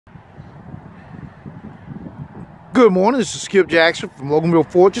Good morning, this is Skip Jackson from Loganville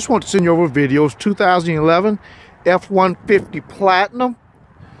Ford. Just want to send you over videos. 2011 F-150 Platinum.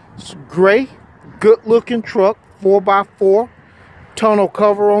 It's a gray, good looking truck, 4x4, tonneau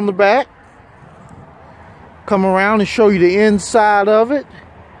cover on the back. Come around and show you the inside of it.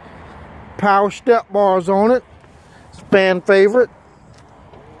 Power step bars on it. It's a fan favorite.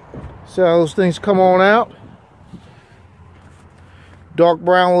 See how those things come on out. Dark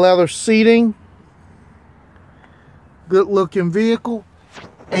brown leather seating. Good looking vehicle.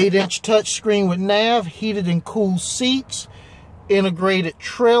 8-inch touchscreen with nav, heated and cooled seats, integrated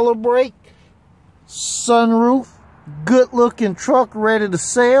trailer brake, sunroof. Good looking truck, ready to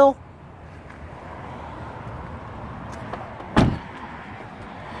sell.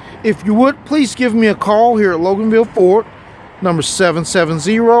 If you would, please give me a call here at Loganville Ford, number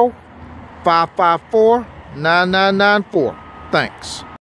 770-554-9994. Thanks.